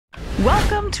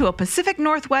Welcome to a Pacific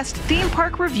Northwest theme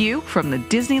park review from the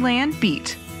Disneyland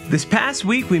Beat. This past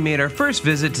week, we made our first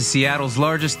visit to Seattle's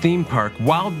largest theme park,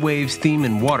 Wild Waves Theme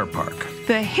and Water Park.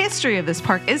 The history of this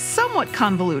park is somewhat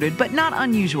convoluted, but not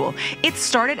unusual. It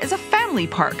started as a family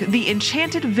park, the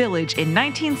Enchanted Village, in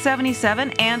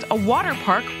 1977, and a water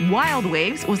park, Wild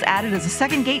Waves, was added as a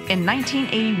second gate in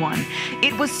 1981.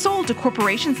 It was sold to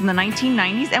corporations in the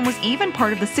 1990s and was even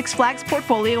part of the Six Flags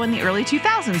portfolio in the early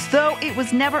 2000s, though it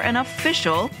was never an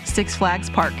official Six Flags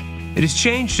park. It has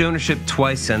changed ownership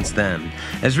twice since then,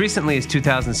 as recently as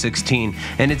 2016,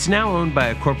 and it's now owned by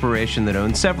a corporation that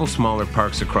owns several smaller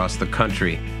parks across the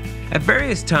country. At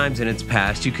various times in its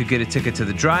past, you could get a ticket to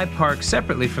the dry park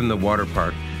separately from the water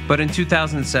park, but in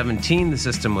 2017 the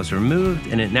system was removed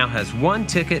and it now has one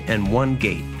ticket and one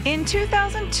gate. In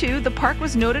 2002, the park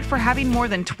was noted for having more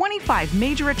than 25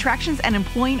 major attractions and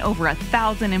employing over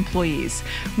 1,000 employees.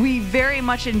 We very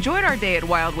much enjoyed our day at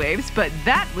Wild Waves, but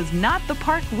that was not the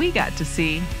park we got to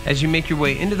see. As you make your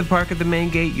way into the park at the main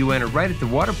gate, you enter right at the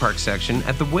water park section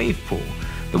at the wave pool.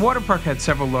 The water park had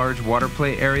several large water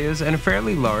play areas and a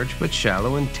fairly large but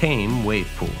shallow and tame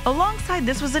wave pool. Alongside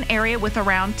this was an area with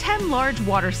around 10 large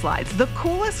water slides. The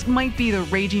coolest might be the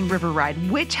Raging River ride,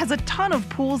 which has a ton of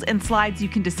pools and slides you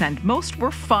can descend. Most were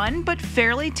fun but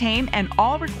fairly tame and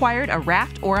all required a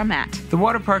raft or a mat. The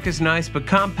water park is nice but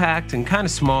compact and kind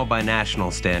of small by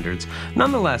national standards.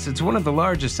 Nonetheless, it's one of the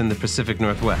largest in the Pacific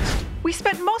Northwest. We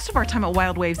spent most of our time at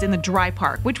Wild Waves in the dry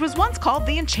park, which was once called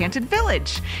the Enchanted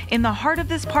Village. In the heart of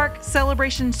this park,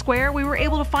 Celebration Square, we were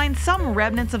able to find some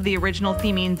remnants of the original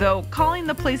theming, though calling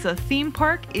the place a theme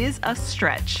park is a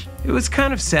stretch. It was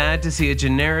kind of sad to see a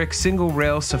generic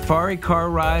single-rail safari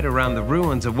car ride around the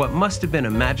ruins of what must have been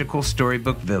a magical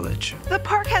storybook village. The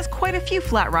park has quite a few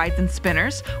flat rides and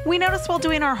spinners. We noticed while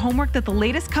doing our homework that the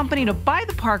latest company to buy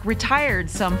the park retired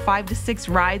some 5 to 6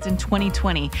 rides in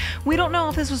 2020. We don't know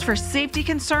if this was for safety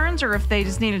concerns or if they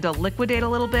just needed to liquidate a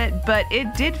little bit, but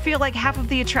it did feel like half of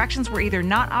the attractions were either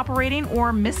not operating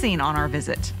or missing on our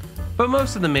visit. But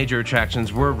most of the major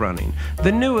attractions were running.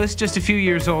 The newest, just a few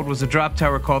years old, was a drop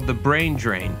tower called the Brain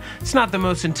Drain. It's not the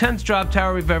most intense drop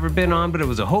tower we've ever been on, but it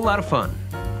was a whole lot of fun.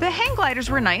 The hang gliders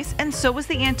were nice, and so was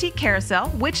the Antique Carousel,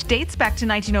 which dates back to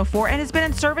 1904 and has been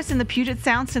in service in the Puget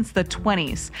Sound since the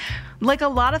 20s. Like a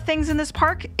lot of things in this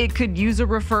park, it could use a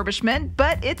refurbishment,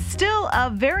 but it's still a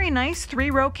very nice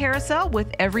 3-row carousel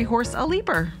with every horse a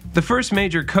leaper. The first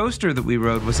major coaster that we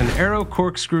rode was an Aero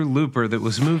corkscrew looper that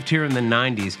was moved here in the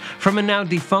 90s from a now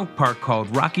defunct park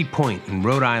called Rocky Point in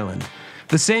Rhode Island.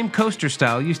 The same coaster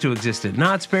style used to exist at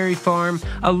Knott's Berry Farm,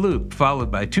 a loop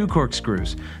followed by 2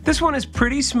 corkscrews. This one is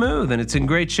pretty smooth and it's in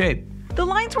great shape. The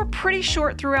lines were pretty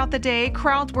short throughout the day.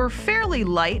 Crowds were fairly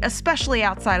light, especially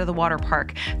outside of the water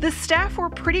park. The staff were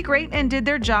pretty great and did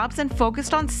their jobs and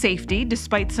focused on safety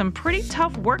despite some pretty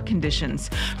tough work conditions.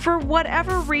 For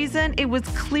whatever reason, it was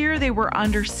clear they were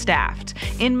understaffed.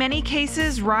 In many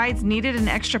cases, rides needed an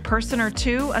extra person or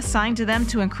two assigned to them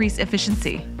to increase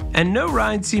efficiency. And no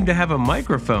ride seemed to have a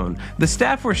microphone. The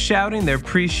staff were shouting their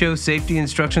pre-show safety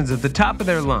instructions at the top of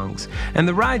their lungs. And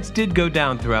the rides did go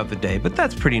down throughout the day, but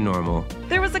that's pretty normal.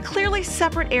 There was a clearly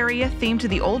separate area themed to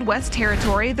the Old West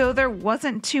territory, though there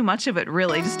wasn't too much of it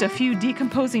really, just a few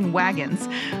decomposing wagons.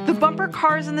 The bumper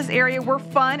cars in this area were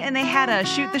fun, and they had a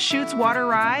Shoot the Chutes water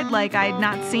ride like I'd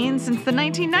not seen since the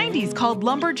 1990s called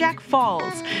Lumberjack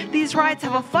Falls. These rides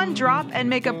have a fun drop and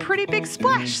make a pretty big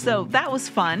splash, so that was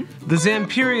fun. The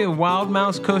Zamperia Wild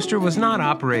Mouse coaster was not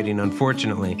operating,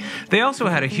 unfortunately. They also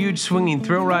had a huge swinging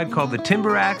thrill ride called the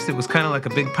Timberhawk that was kind of like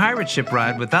a big pirate ship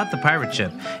ride without the pirate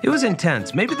ship. It was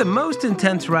intense, maybe the most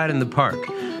intense ride in the park.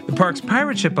 The park's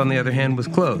pirate ship, on the other hand, was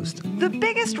closed. The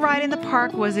biggest ride in the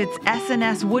park was its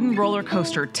S&S wooden roller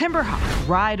coaster, Timberhawk,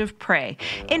 Ride of Prey.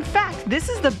 In fact, this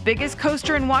is the biggest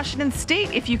coaster in Washington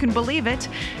State, if you can believe it.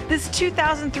 This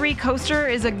 2003 coaster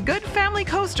is a good family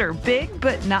coaster, big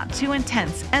but not too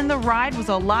intense, and the ride was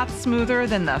a lot smoother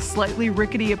than the slightly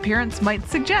rickety appearance might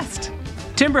suggest.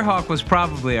 Timberhawk was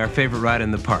probably our favorite ride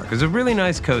in the park. It was a really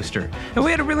nice coaster, and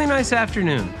we had a really nice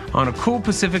afternoon on a cool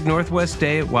Pacific Northwest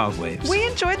day at Wild Waves. We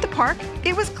enjoyed the park.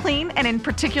 It was clean, and in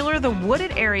particular, the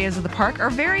wooded areas of the park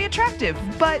are very attractive,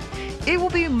 but it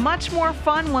will be much more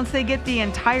fun once they get the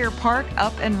entire park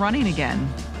up and running again.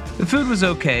 The food was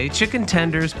okay, chicken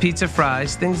tenders, pizza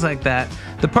fries, things like that.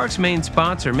 The park's main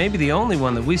sponsor, maybe the only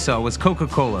one that we saw, was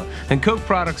Coca-Cola, and Coke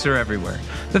products are everywhere.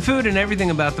 The food and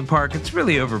everything about the park, it's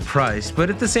really overpriced,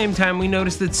 but at the same time we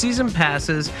noticed that season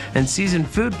passes and season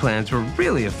food plans were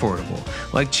really affordable,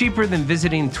 like cheaper than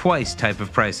visiting twice type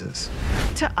of prices.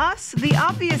 To us, the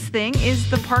obvious thing is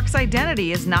the park's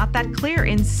identity is not that clear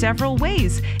in several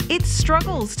ways. It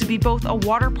struggles to be both a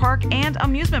water park and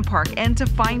amusement park and to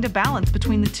find a balance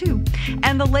between the two.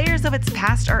 And the layers of its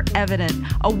past are evident.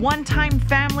 A one-time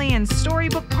family and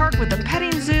storybook park with a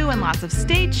petting zoo and lots of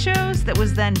stage shows that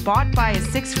was then bought by a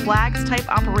Six Flags type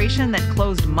operation that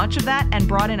closed much of that and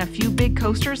brought in a few big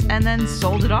coasters and then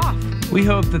sold it off. We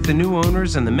hope that the new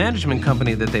owners and the management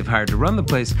company that they've hired to run the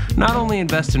place not only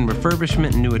invest in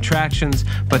refurbishment and new attractions,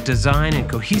 but design and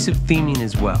cohesive theming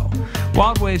as well.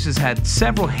 Wild Waves has had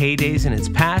several heydays in its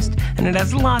past, and it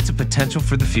has lots of potential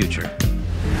for the future.